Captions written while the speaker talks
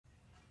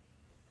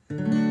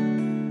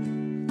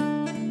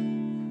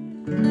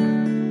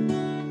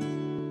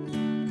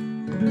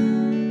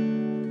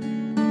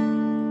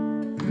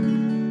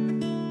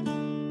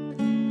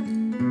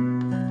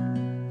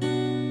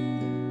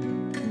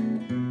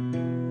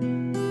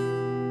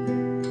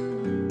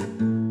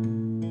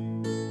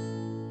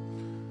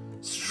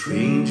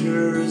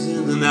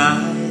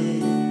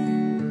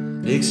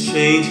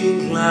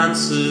exchanging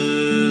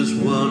glances,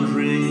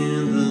 wandering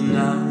in the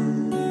night.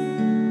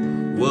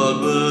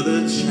 What were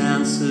the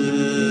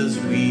chances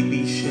we'd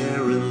be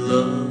sharing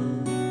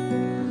love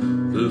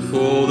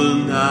before the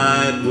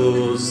night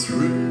was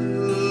through?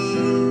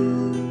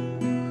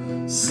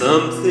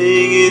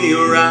 Something in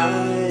your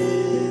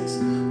eyes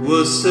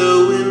was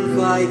so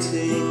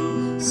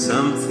inviting,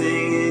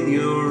 something in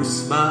your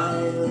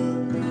smile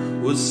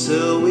was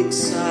so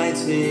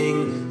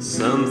exciting,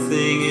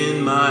 something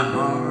in my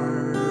heart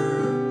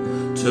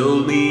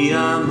told me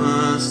I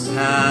must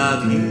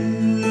have you.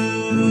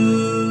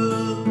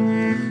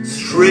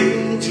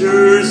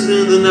 Strangers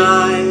in the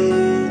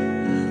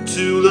night,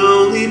 two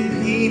lonely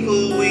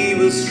people, we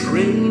were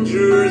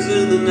strangers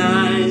in the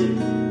night,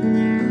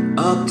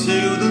 up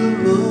to the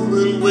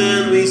moment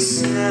when we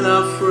said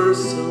our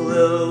first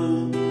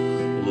hello.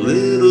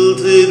 Little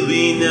did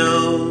we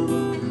know,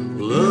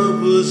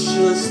 love was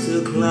just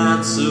a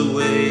glance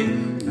away,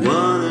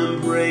 one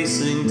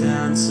embracing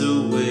dance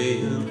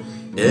away. And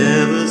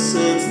ever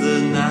since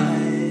the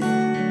night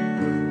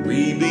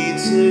we be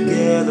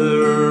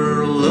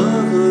together,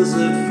 lovers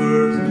at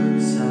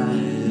first sight,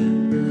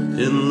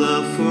 in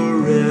love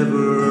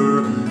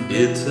forever.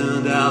 It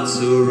turned out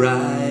so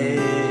right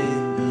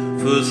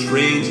for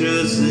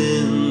strangers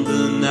in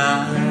the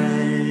night.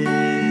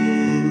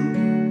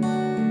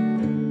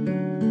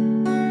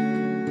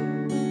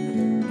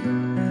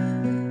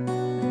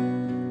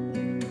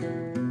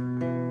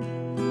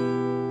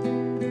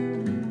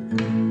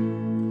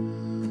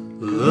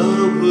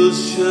 Love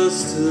was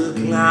just a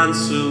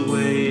glance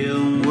away,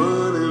 and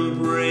one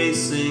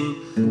embracing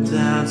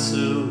dance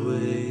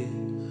away.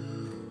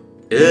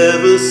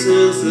 Ever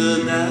since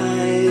the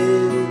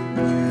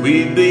night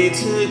we'd be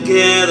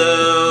together,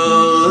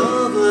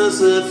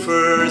 lovers at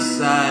first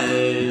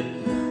sight,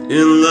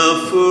 in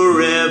love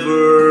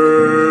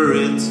forever.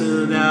 It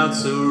turned out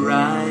so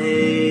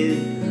right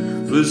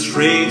for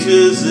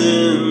strangers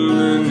in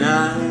the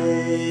night.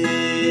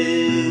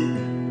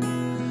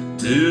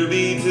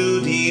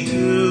 Do-be-do-dee-doo,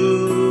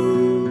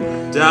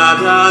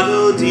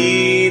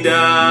 da-da-do-dee-da,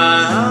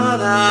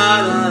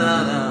 da-da-da.